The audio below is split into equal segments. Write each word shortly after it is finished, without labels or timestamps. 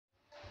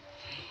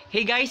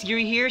Hey guys,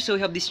 Gary here. So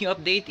we have this new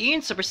update in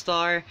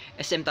SuperStar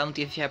SMTown.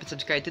 If you haven't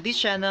subscribed to this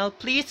channel,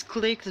 please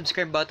click the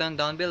subscribe button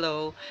down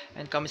below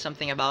and comment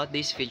something about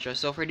this video.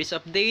 So for this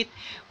update,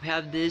 we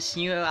have this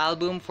new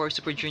album for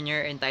Super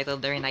Junior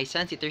entitled The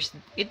Renaissance.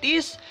 It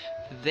is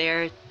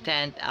their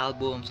 10th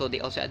album. So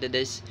they also added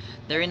this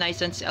The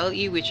Renaissance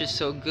LE, which is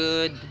so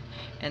good,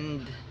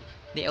 and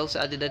they also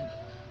added the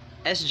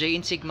SJ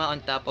in Sigma on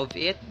top of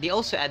it. They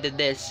also added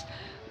this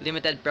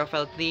limited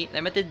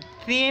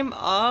theme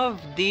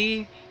of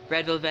the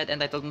Red Velvet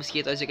entitled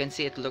Mosquito. As you can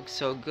see, it looks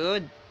so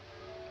good.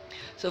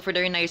 So for the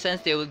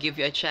Renaissance, they will give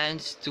you a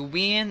chance to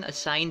win a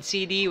signed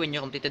CD when you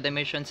completed the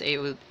missions,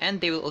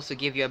 and they will also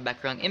give you a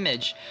background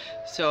image.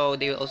 So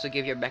they will also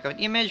give you a background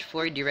image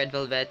for the Red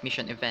Velvet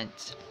mission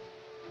events.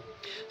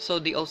 So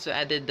they also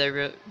added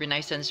the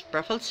Renaissance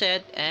profile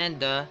set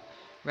and the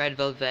Red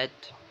Velvet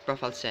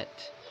profile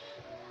set.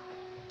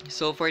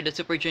 So for the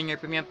Super Junior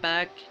Premium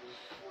Pack,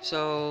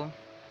 so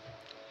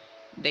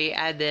they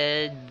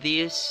added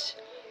this,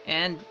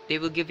 and they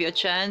will give you a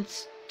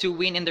chance to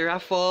win in the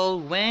raffle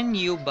when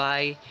you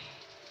buy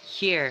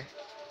here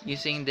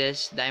using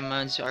this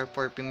diamonds or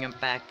for premium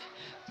pack,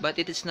 but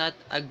it is not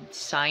a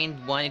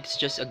signed one, it's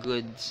just a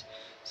goods.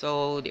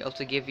 So they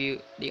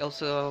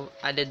also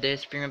added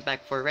this premium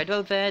pack for Red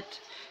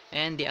Velvet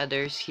and the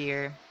others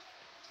here,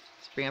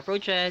 Spring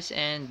Approaches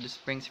and the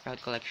Spring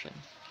Sprout collection.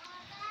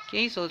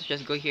 Okay, so let's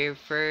just go here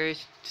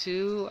first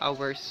to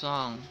our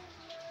song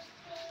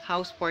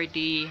House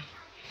Party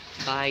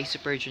by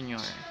Super Junior.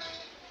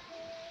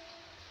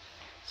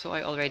 So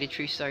I already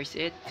 3 stars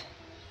it.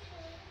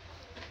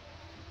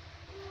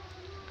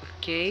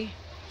 Okay,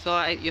 so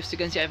as you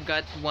can see, I've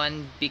got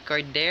one big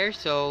card there.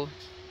 So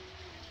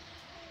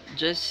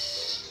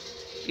just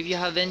if you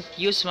haven't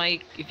used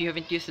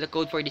the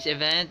code for this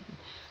event,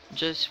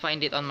 just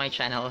find it on my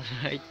channel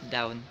right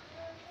down.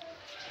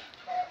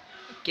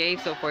 Okay,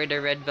 so for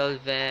the Red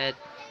Velvet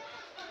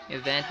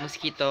event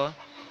Mosquito,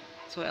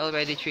 so I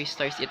already 3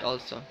 stars it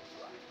also.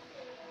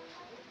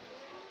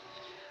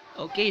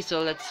 Okay,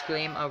 so let's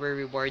claim our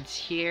rewards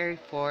here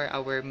for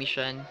our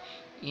mission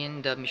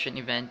in the mission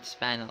events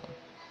panel.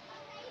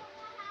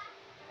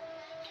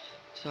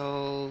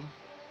 So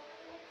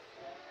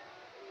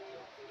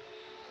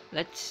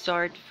let's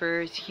start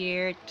first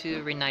here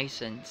to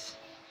Renaissance.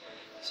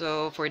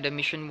 So for the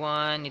mission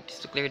 1, it is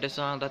to clear the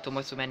song that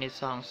was so many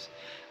songs.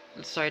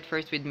 Let's start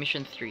first with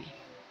mission 3.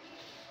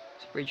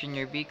 Super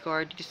Junior B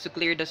card. It is to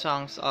clear the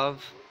songs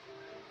of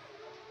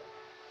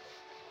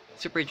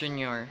Super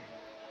Junior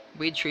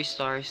with 3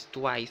 stars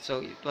twice. So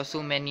it was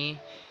so many,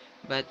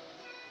 but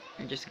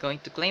I'm just going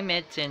to claim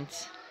it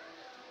since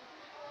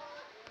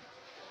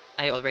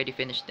I already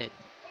finished it.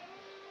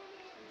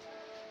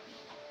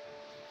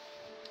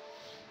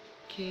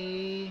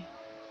 Okay.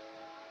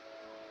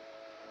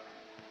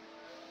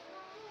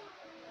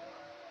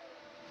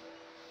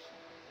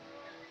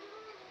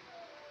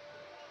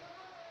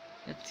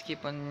 Let's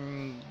keep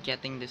on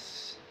getting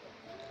this.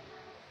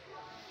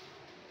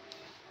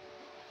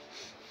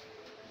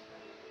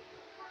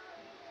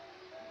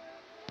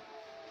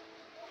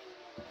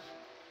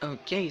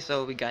 Okay,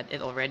 so we got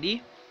it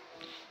already.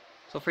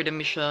 So for the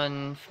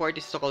mission 4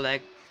 is to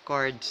collect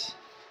cards,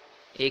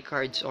 A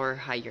cards or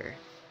higher.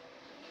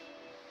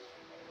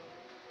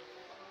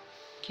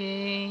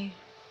 Okay.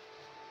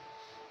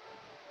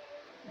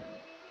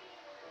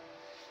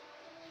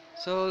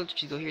 So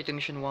let's go here to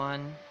mission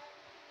 1.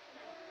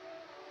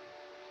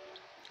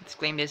 Let's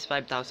claim this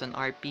 5,000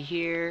 RP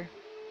here.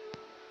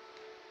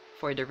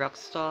 For the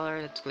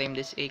Rockstar, let's claim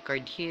this A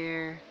card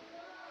here.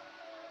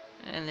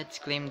 And let's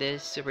claim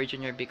this Super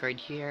Junior B card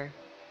here.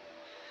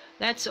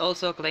 Let's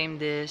also claim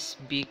this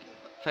big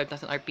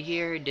 5,000 RP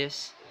here,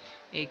 this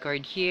A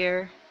card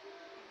here.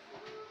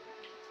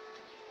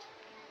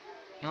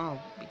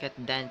 Oh, we got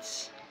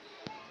dance.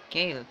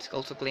 Okay, let's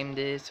also claim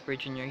this Super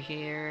Junior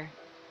here.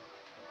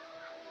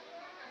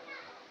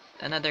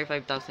 Another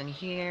 5,000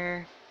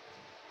 here.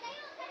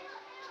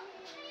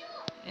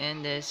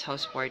 And this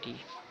House Party.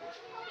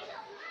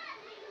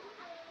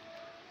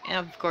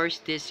 And of course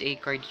this A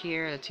card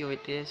here. Let's see who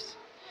it is.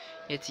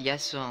 It's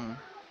Yesung.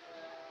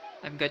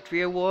 I've got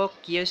Ryewok,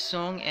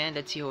 Yesung, and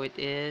let's see who it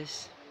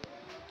is.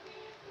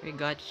 We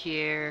got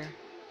here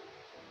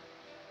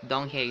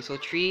Donghei. So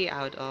 3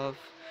 out of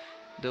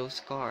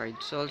those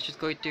cards. So let's just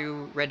go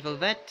to Red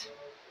Velvet.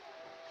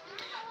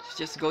 Let's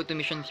just go to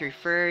mission 3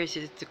 first.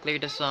 It's to clear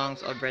the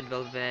songs of Red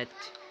Velvet.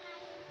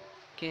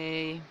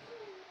 Okay.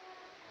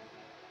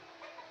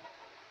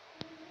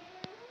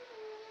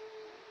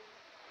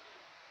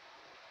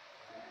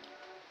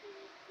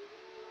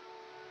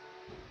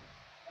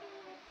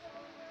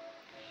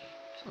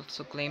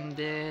 Also claim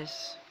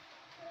this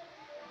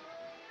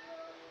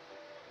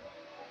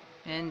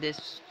and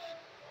this.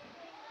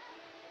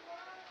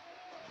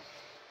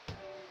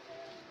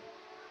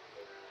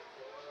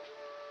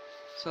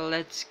 So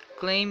let's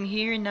claim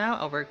here now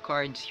our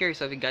cards here.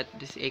 So we got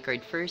this A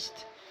card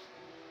first,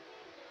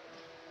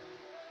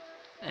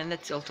 and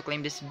let's also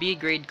claim this B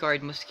grade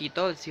card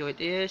Mosquito. Let's see what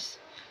it is.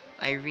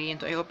 Irene.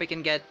 So I hope I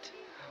can get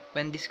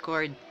when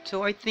discard.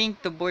 So I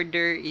think the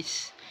border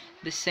is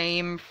the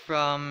same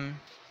from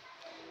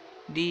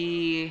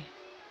the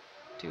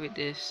to it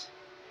is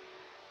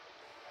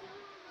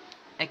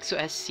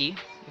XOSC,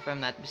 if I'm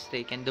not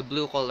mistaken, the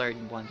blue colored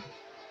one.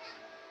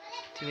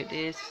 So it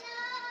is,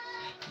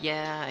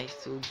 yeah,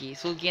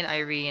 Sulgi and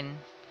Irene,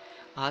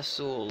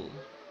 Azul.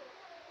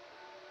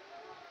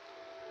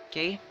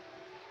 Okay,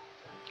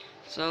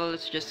 so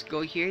let's just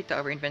go here to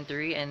our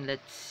inventory and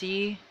let's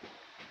see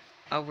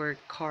our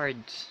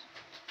cards.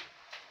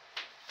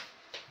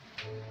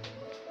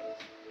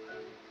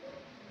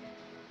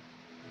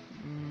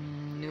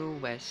 New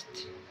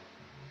West.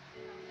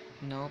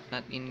 Nope,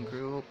 not in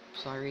group.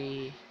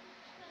 Sorry.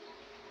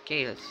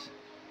 Okay,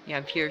 we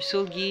have here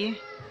Sulgi,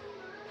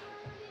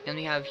 and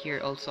we have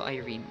here also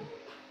Irene.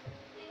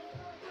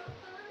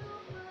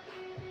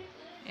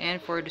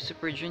 And for the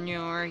Super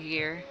Junior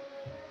here,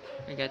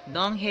 we got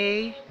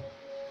Donghae,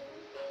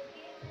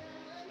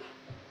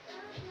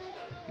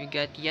 we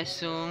got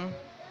Yesung,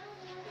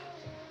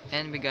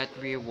 and we got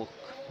Rywook.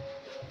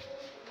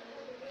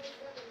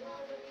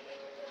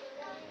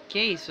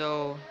 Okay,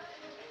 so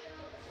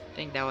I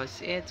think that was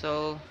it.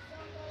 So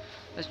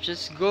let's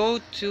just go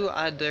to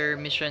other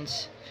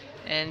missions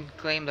and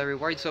claim the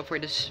reward. So for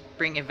the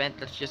spring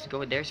event, let's just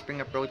go there. Spring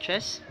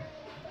approaches.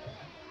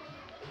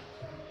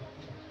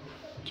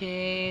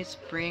 Okay,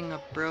 spring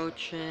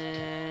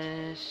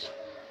approaches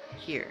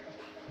here.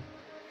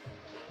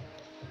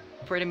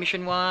 For the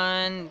mission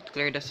 1,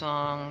 clear the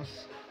songs.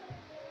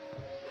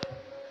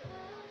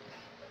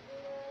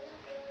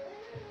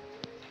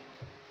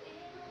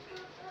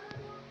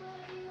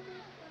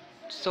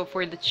 So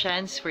for the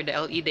chance for the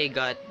LE, they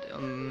got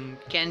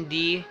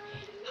Candy,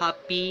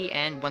 Happy,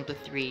 and 1 to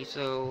 3.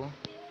 So,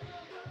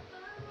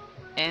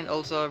 and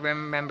also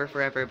Remember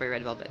Forever by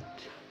Red Velvet.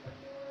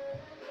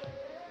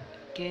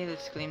 Okay,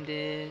 let's claim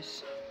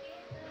this.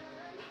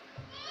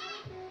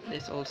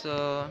 This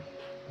also,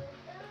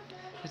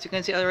 as you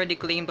can see, I already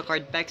claimed the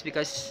card packs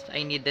because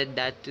I needed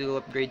that to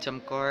upgrade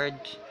some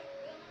cards.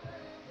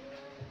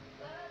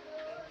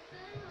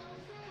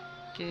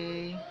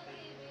 Okay.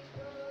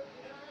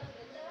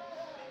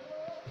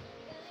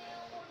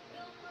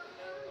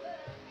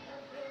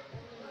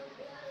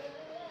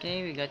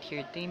 Okay, we got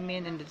here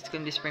Taemin, and it's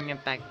gonna be this premium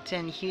pack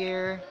 10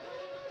 here.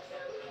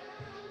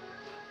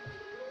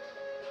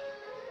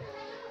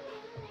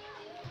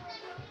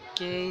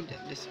 Okay,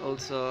 this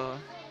also,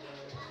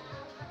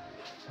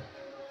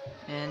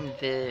 and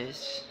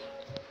this.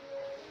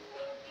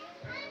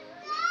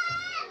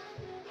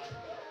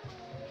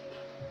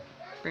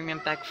 Premium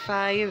pack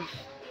 5.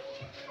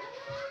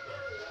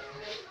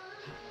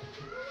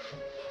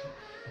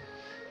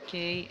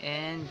 Okay,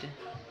 and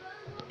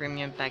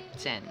premium pack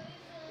 10.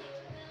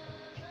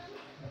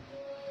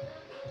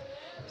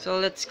 So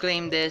let's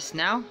claim this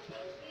now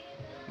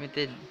with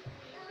the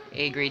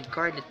A grade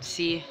card. Let's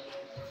see.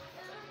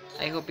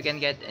 I hope we can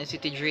get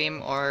NCT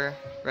Dream or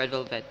Red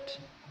Velvet.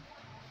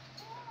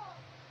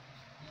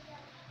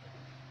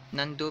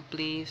 Nando,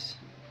 please.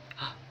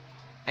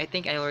 I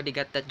think I already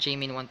got that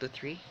Jamin 1 to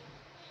 3.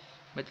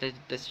 But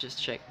let's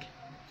just check.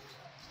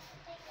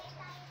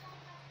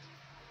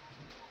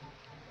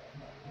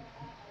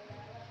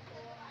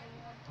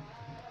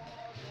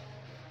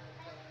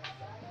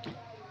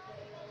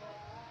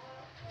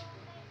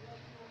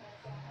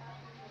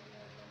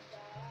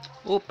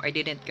 Oop, I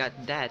didn't got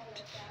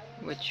that.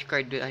 Which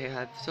card do I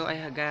have? So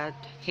I got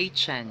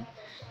Hei-chan.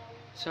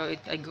 So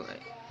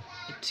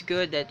it's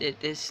good that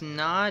it is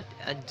not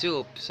a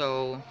dupe.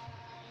 So,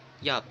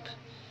 yup.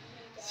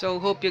 So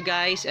hope you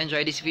guys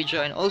enjoy this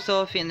video and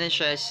also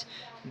finishes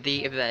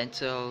the event.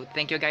 So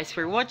thank you guys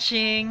for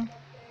watching.